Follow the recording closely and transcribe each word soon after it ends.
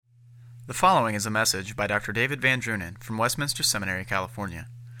The following is a message by Dr. David Van Drunen from Westminster Seminary, California.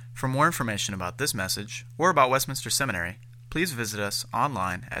 For more information about this message or about Westminster Seminary, please visit us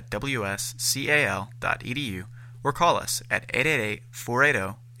online at wscal.edu or call us at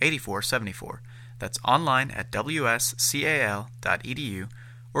 888-480-8474. That's online at wscal.edu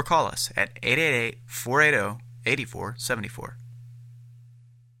or call us at 888-480-8474.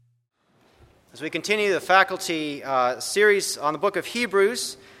 As we continue the faculty series on the book of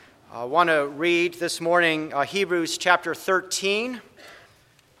Hebrews, I want to read this morning Hebrews chapter 13.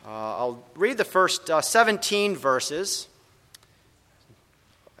 I'll read the first 17 verses.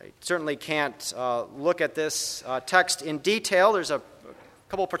 I certainly can't look at this text in detail. There's a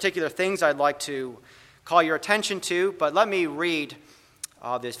couple particular things I'd like to call your attention to, but let me read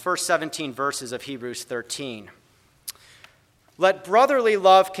the first 17 verses of Hebrews 13. Let brotherly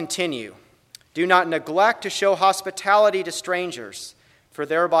love continue. Do not neglect to show hospitality to strangers, for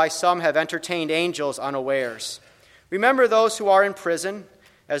thereby some have entertained angels unawares. Remember those who are in prison,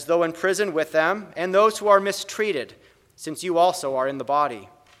 as though in prison with them, and those who are mistreated, since you also are in the body.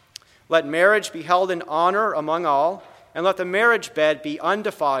 Let marriage be held in honor among all, and let the marriage bed be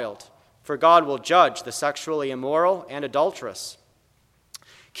undefiled, for God will judge the sexually immoral and adulterous.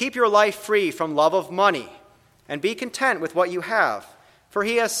 Keep your life free from love of money, and be content with what you have, for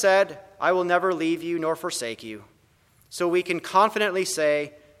he has said, I will never leave you nor forsake you. So we can confidently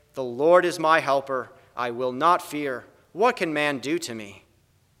say, the Lord is my helper, I will not fear. What can man do to me?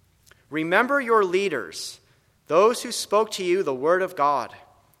 Remember your leaders, those who spoke to you the word of God.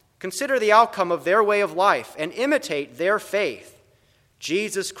 Consider the outcome of their way of life and imitate their faith.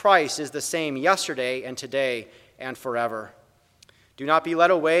 Jesus Christ is the same yesterday and today and forever. Do not be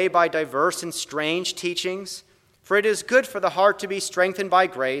led away by diverse and strange teachings, for it is good for the heart to be strengthened by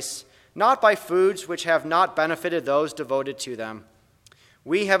grace, not by foods which have not benefited those devoted to them.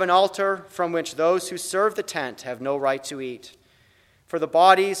 We have an altar from which those who serve the tent have no right to eat. For the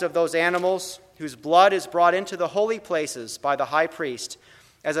bodies of those animals whose blood is brought into the holy places by the high priest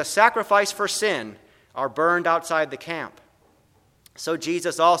as a sacrifice for sin are burned outside the camp. So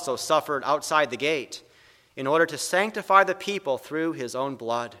Jesus also suffered outside the gate in order to sanctify the people through his own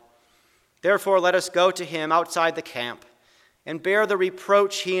blood. Therefore let us go to him outside the camp and bear the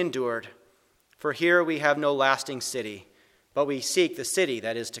reproach he endured. For here we have no lasting city, but we seek the city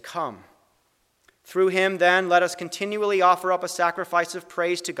that is to come. Through him, then, let us continually offer up a sacrifice of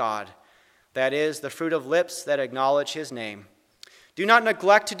praise to God, that is, the fruit of lips that acknowledge his name. Do not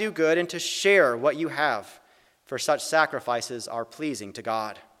neglect to do good and to share what you have, for such sacrifices are pleasing to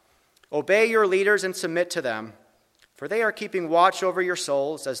God. Obey your leaders and submit to them, for they are keeping watch over your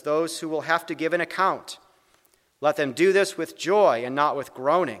souls as those who will have to give an account. Let them do this with joy and not with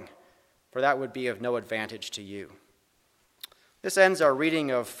groaning, for that would be of no advantage to you. This ends our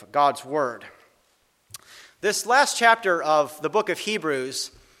reading of God's Word. This last chapter of the book of Hebrews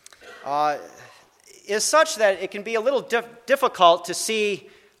is such that it can be a little difficult to see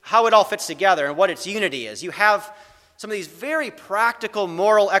how it all fits together and what its unity is. You have some of these very practical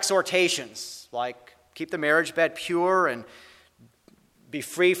moral exhortations, like keep the marriage bed pure and be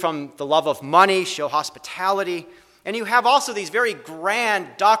free from the love of money, show hospitality. And you have also these very grand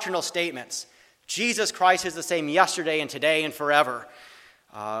doctrinal statements. Jesus Christ is the same yesterday and today and forever.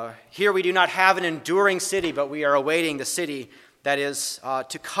 Here we do not have an enduring city, but we are awaiting the city that is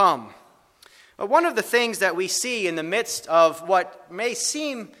to come. But one of the things that we see in the midst of what may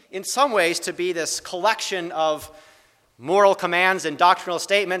seem in some ways to be this collection of moral commands and doctrinal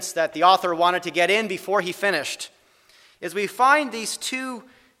statements that the author wanted to get in before he finished, is we find these two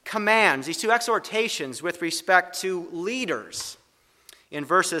commands, these two exhortations with respect to leaders in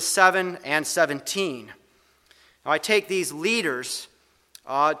verses 7 and 17. Now, I take these leaders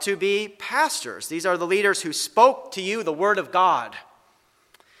to be pastors. These are the leaders who spoke to you the word of God.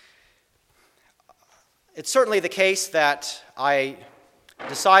 It's certainly the case that I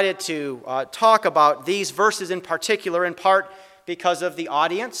decided to talk about these verses in particular, in part because of the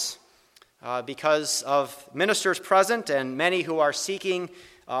audience, because of ministers present and many who are seeking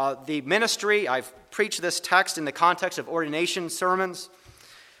the ministry. I've preached this text in the context of ordination sermons.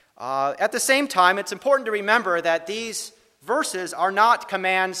 At the same time, it's important to remember that these verses are not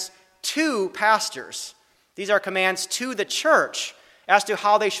commands to pastors. These are commands to the church as to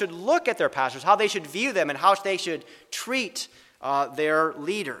how they should look at their pastors, how they should view them, and how they should treat their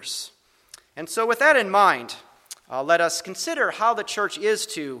leaders. And so with that in mind, let us consider how the church is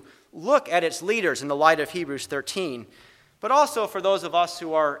to look at its leaders in the light of Hebrews 13, but also for those of us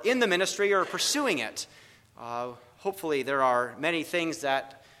who are in the ministry or pursuing it. Hopefully there are many things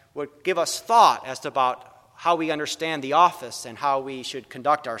that would give us thought as to about how we understand the office and how we should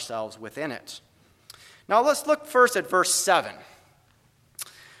conduct ourselves within it. Now let's look first at verse 7,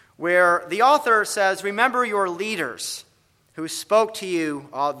 where the author says, "Remember your leaders who spoke to you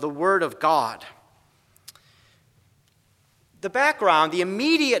the word of God." The background, the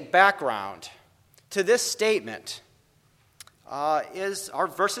immediate background to this statement are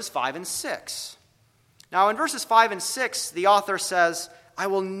verses 5 and 6. Now, in verses 5 and 6, the author says,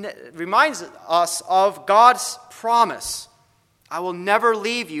 reminds us of God's promise. "I will never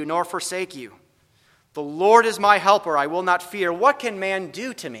leave you nor forsake you. The Lord is my helper, I will not fear. What can man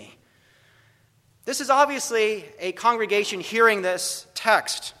do to me?" This is obviously a congregation hearing this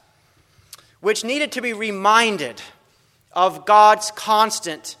text, which needed to be reminded of God's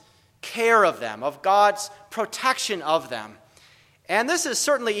constant care of them, of God's protection of them. And this is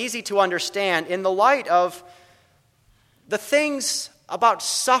certainly easy to understand in the light of the things about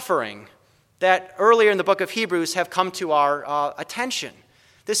suffering that earlier in the book of Hebrews have come to our attention.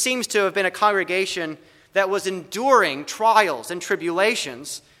 This seems to have been a congregation that was enduring trials and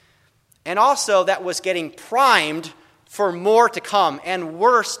tribulations, and also that was getting primed for more to come and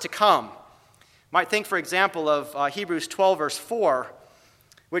worse to come. Might think, for example, of Hebrews 12, verse 4,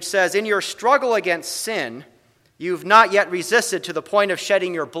 which says, "In your struggle against sin, you've not yet resisted to the point of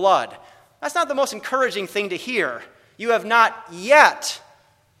shedding your blood." That's not the most encouraging thing to hear. You have not yet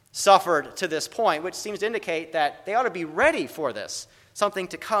suffered to this point, which seems to indicate that they ought to be ready for this, something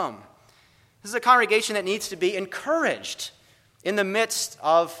to come. This is a congregation that needs to be encouraged in the midst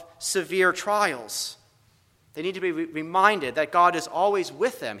of severe trials. They need to be reminded that God is always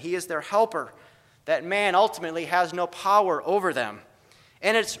with them. He is their helper, that man ultimately has no power over them.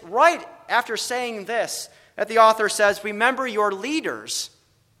 And it's right after saying this that the author says, "Remember your leaders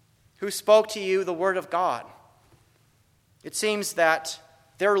who spoke to you the word of God." It seems that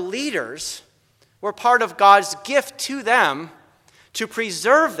their leaders were part of God's gift to them to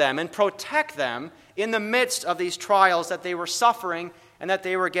preserve them and protect them in the midst of these trials that they were suffering and that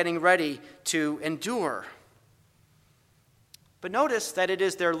they were getting ready to endure. But notice that it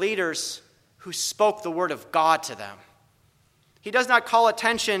is their leaders who spoke the word of God to them. He does not call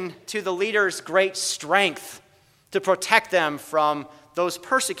attention to the leaders' great strength to protect them from those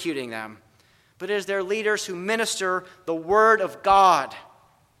persecuting them, but it is their leaders who minister the word of God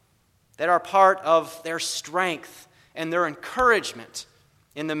that are part of their strength and their encouragement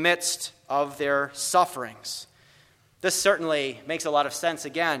in the midst of their sufferings. This certainly makes a lot of sense,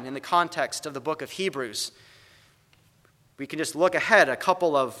 again, in the context of the book of Hebrews. We can just look ahead a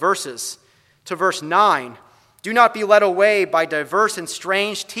couple of verses to verse 9. "Do not be led away by diverse and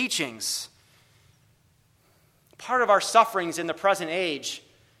strange teachings." Part of our sufferings in the present age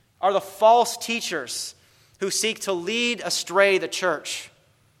are the false teachers who seek to lead astray the church.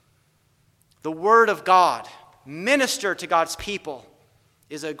 The word of God, ministered to God's people,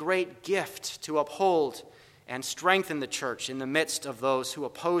 is a great gift to uphold and strengthen the church in the midst of those who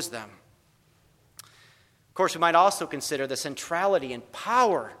oppose them. Of course, we might also consider the centrality and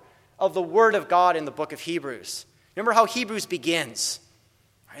power of the word of God in the book of Hebrews. Remember how Hebrews begins.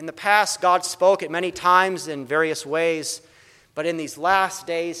 In the past, God spoke at many times in various ways, but in these last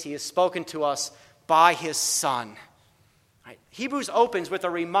days, he has spoken to us by his Son. Hebrews opens with a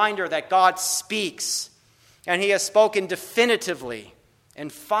reminder that God speaks, and he has spoken definitively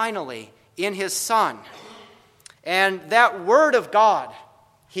and finally in his Son. And that word of God,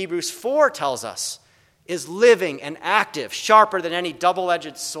 Hebrews 4 tells us, is living and active, sharper than any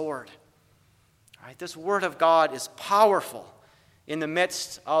double-edged sword. This word of God is powerful in the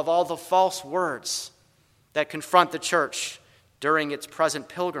midst of all the false words that confront the church during its present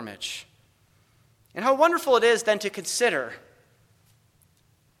pilgrimage. And how wonderful it is then to consider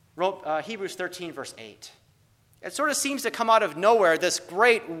Hebrews 13, verse 8. It sort of seems to come out of nowhere, this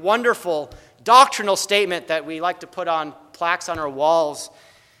great, wonderful doctrinal statement that we like to put on plaques on our walls.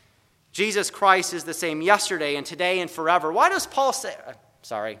 Jesus Christ is the same yesterday and today and forever. Why does Paul say...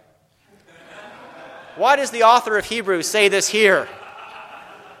 Why does the author of Hebrews say this here?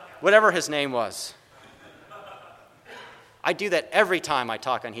 Whatever his name was. I do that every time I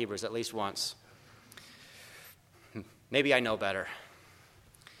talk on Hebrews, at least once. Maybe I know better.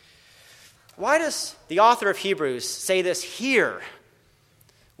 Why does the author of Hebrews say this here?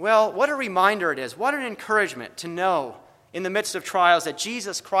 Well, what a reminder it is. What an encouragement to know in the midst of trials that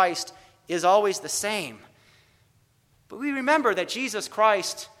Jesus Christ is always the same. But we remember that Jesus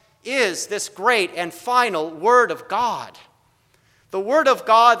Christ is this great and final Word of God. The Word of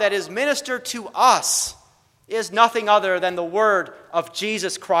God that is ministered to us is nothing other than the Word of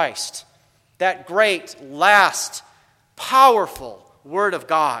Jesus Christ, that great, last, powerful Word of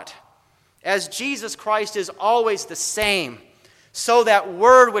God. As Jesus Christ is always the same, so that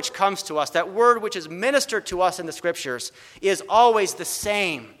word which comes to us, that word which is ministered to us in the Scriptures, is always the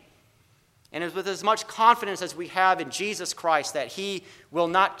same. And is with as much confidence as we have in Jesus Christ that he will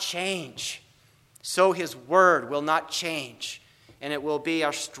not change, so his word will not change, and it will be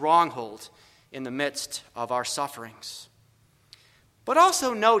our stronghold in the midst of our sufferings. But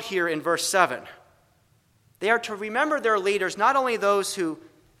also note here in verse 7, they are to remember their leaders, not only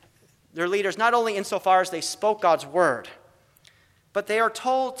insofar as they spoke God's word, but they are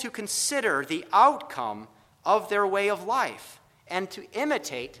told to consider the outcome of their way of life and to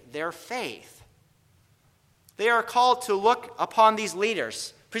imitate their faith. They are called to look upon these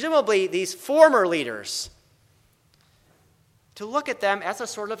leaders, presumably these former leaders, to look at them as a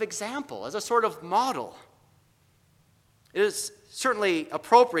sort of example, as a sort of model. It is certainly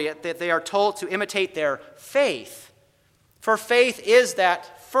appropriate that they are told to imitate their faith, for faith is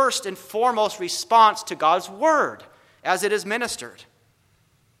that first and foremost response to God's word as it is ministered.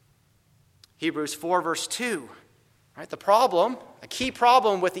 Hebrews 4 verse 2. Right, a key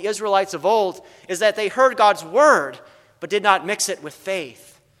problem with the Israelites of old is that they heard God's word but did not mix it with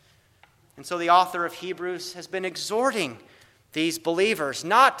faith. And so the author of Hebrews has been exhorting these believers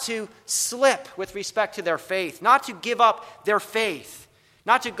not to slip with respect to their faith, not to give up their faith,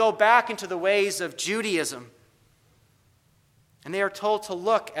 not to go back into the ways of Judaism. And they are told to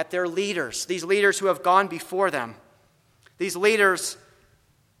look at their leaders, these leaders who have gone before them, these leaders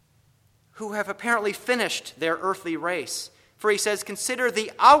who have apparently finished their earthly race. For he says, consider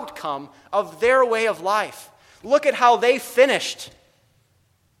the outcome of their way of life. Look at how they finished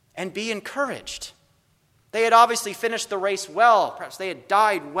and be encouraged. They had obviously finished the race well. Perhaps they had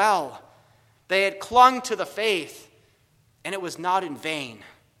died well. They had clung to the faith, and it was not in vain.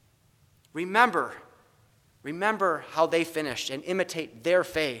 Remember how they finished and imitate their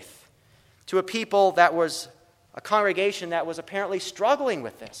faith. To a people that was a congregation that was apparently struggling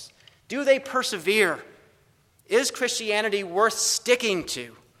with this. Do they persevere? Is Christianity worth sticking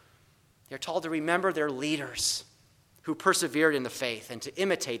to? They're told to remember their leaders who persevered in the faith and to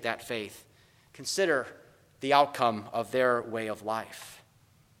imitate that faith. Consider the outcome of their way of life.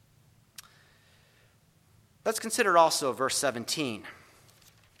 Let's consider also verse 17.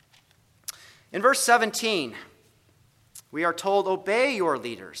 In verse 17, we are told, obey your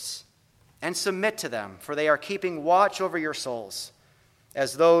leaders and submit to them, for they are keeping watch over your souls,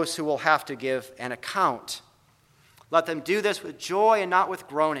 as those who will have to give an account. Let them do this with joy and not with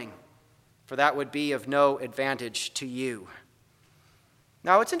groaning, for that would be of no advantage to you.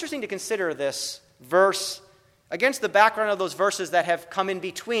 Now, it's interesting to consider this verse against the background of those verses that have come in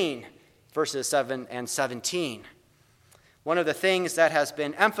between verses 7 and 17. One of the things that has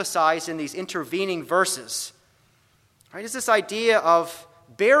been emphasized in these intervening verses, right, is this idea of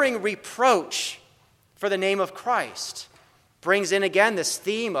bearing reproach for the name of Christ. Brings in again this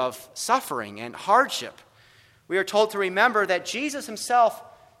theme of suffering and hardship. We are told to remember that Jesus himself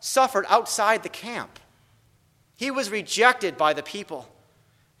suffered outside the camp. He was rejected by the people.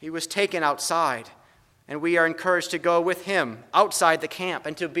 He was taken outside. And we are encouraged to go with him outside the camp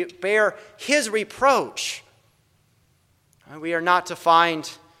and to bear his reproach. We are not to find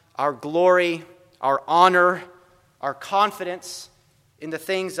our glory, our honor, our confidence in the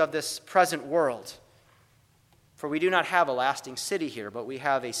things of this present world. For we do not have a lasting city here, but we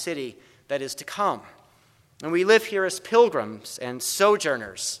have a city that is to come. And we live here as pilgrims and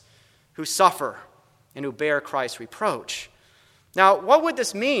sojourners who suffer and who bear Christ's reproach. Now, what would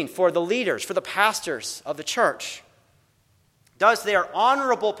this mean for the leaders, for the pastors of the church? Does their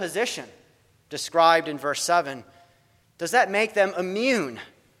honorable position, described in verse 7, does that make them immune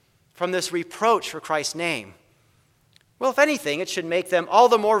from this reproach for Christ's name? Well, if anything, it should make them all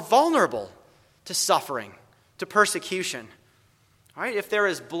the more vulnerable to suffering, to persecution. All right, if there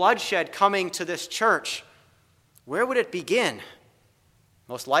is bloodshed coming to this church, where would it begin?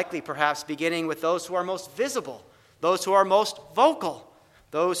 Most likely, perhaps, beginning with those who are most visible, those who are most vocal,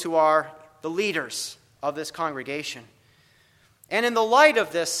 those who are the leaders of this congregation. And in the light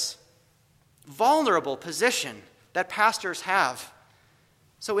of this vulnerable position that pastors have,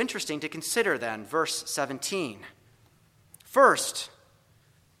 so interesting to consider then, verse 17. First,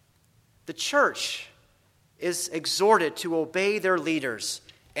 the church is exhorted to obey their leaders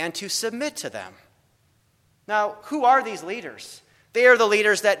and to submit to them. Now, who are these leaders? They are the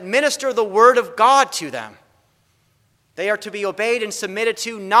leaders that minister the word of God to them. They are to be obeyed and submitted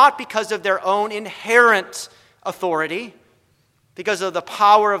to not because of their own inherent authority, because of the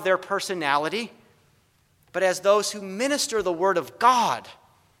power of their personality, but as those who minister the word of God.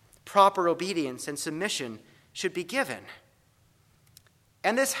 Proper obedience and submission should be given.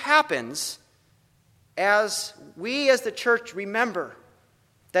 And this happens as we as the church remember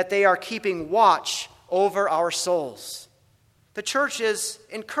that they are keeping watch over our souls. The church is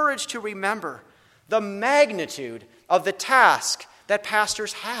encouraged to remember the magnitude of the task that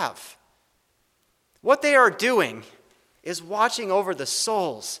pastors have. What they are doing is watching over the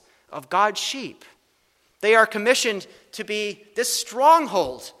souls of God's sheep. They are commissioned to be this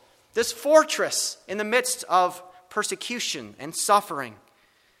stronghold, this fortress in the midst of persecution and suffering.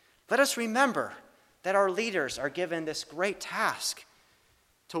 Let us remember that our leaders are given this great task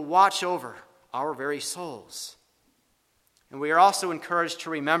to watch over our very souls. And we are also encouraged to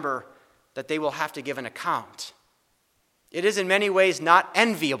remember that they will have to give an account. It is in many ways not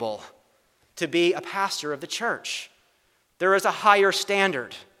enviable to be a pastor of the church. There is a higher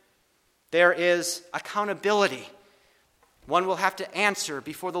standard. There is accountability. One will have to answer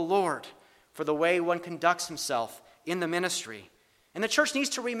before the Lord for the way one conducts himself in the ministry. And the church needs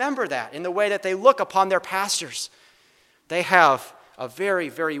to remember that in the way that they look upon their pastors. They have a very,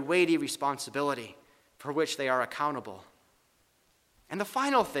 very weighty responsibility for which they are accountable. And the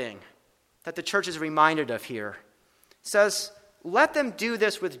final thing that the church is reminded of here says, let them do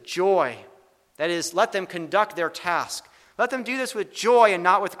this with joy. That is, let them conduct their task. Let them do this with joy and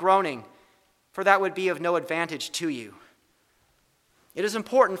not with groaning, for that would be of no advantage to you. It is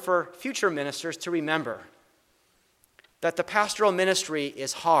important for future ministers to remember that the pastoral ministry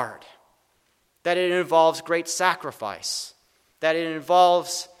is hard, that it involves great sacrifice, that it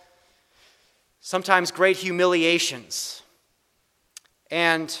involves sometimes great humiliations,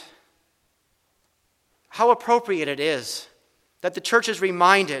 and how appropriate it is that the church is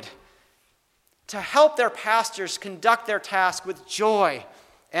reminded to help their pastors conduct their task with joy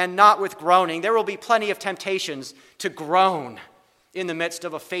and not with groaning. There will be plenty of temptations to groan in the midst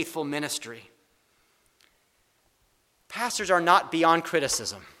of a faithful ministry. Pastors are not beyond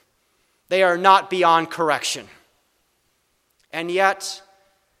criticism. They are not beyond correction. And yet,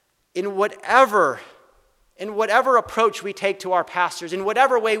 in whatever approach we take to our pastors, in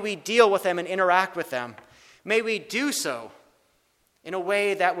whatever way we deal with them and interact with them, may we do so in a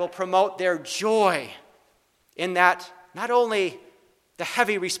way that will promote their joy in that not only the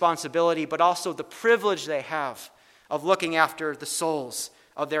heavy responsibility, but also the privilege they have of looking after the souls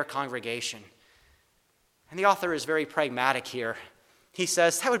of their congregation. And the author is very pragmatic here. He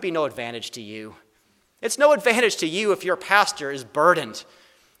says, that would be no advantage to you. It's no advantage to you if your pastor is burdened,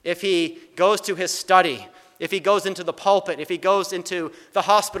 if he goes to his study, if he goes into the pulpit, if he goes into the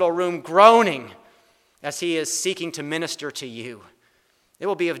hospital room groaning as he is seeking to minister to you. It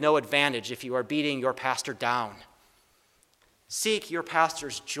will be of no advantage if you are beating your pastor down. Seek your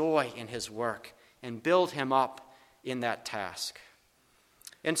pastor's joy in his work and build him up in that task.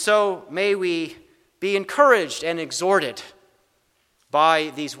 And so may we be encouraged and exhorted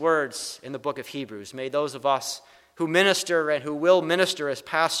by these words in the book of Hebrews. May those of us who minister and who will minister as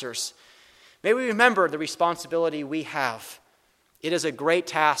pastors, may we remember the responsibility we have. It is a great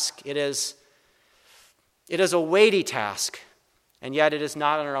task. It is a weighty task, and yet it is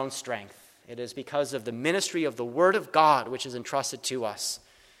not on our own strength. It is because of the ministry of the Word of God, which is entrusted to us,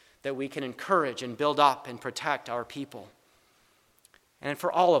 that we can encourage and build up and protect our people. And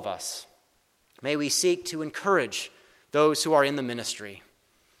for all of us, may we seek to encourage those who are in the ministry.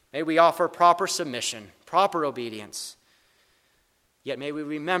 May we offer proper submission, proper obedience. Yet may we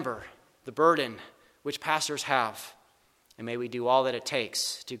remember the burden which pastors have, and may we do all that it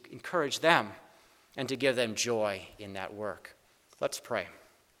takes to encourage them and to give them joy in that work. Let's pray.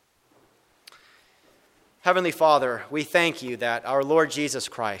 Heavenly Father, we thank you that our Lord Jesus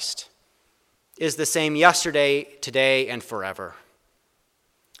Christ is the same yesterday, today, and forever.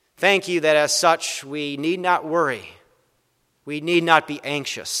 Thank you that as such we need not worry. We need not be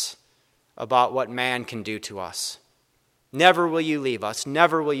anxious about what man can do to us. Never will you leave us.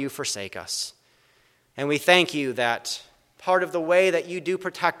 Never will you forsake us. And we thank you that part of the way that you do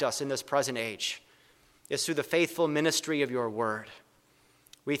protect us in this present age is through the faithful ministry of your word.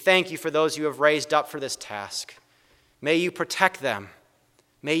 We thank you for those you have raised up for this task. May you protect them.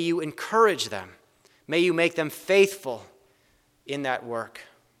 May you encourage them. May you make them faithful in that work.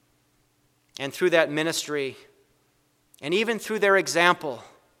 And through that ministry, and even through their example,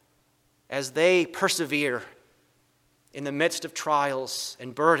 as they persevere in the midst of trials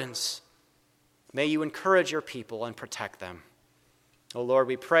and burdens, may you encourage your people and protect them. Oh Lord,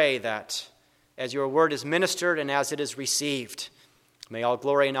 we pray that as your word is ministered and as it is received, may all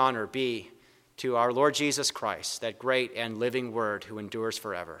glory and honor be to our Lord Jesus Christ, that great and living word who endures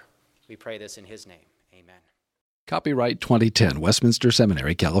forever. We pray this in his name. Amen. Copyright 2010, Westminster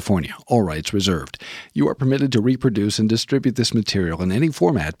Seminary, California. All rights reserved. You are permitted to reproduce and distribute this material in any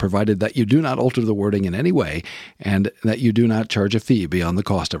format, provided that you do not alter the wording in any way and that you do not charge a fee beyond the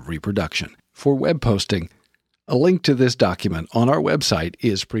cost of reproduction. For web posting, a link to this document on our website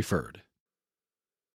is preferred.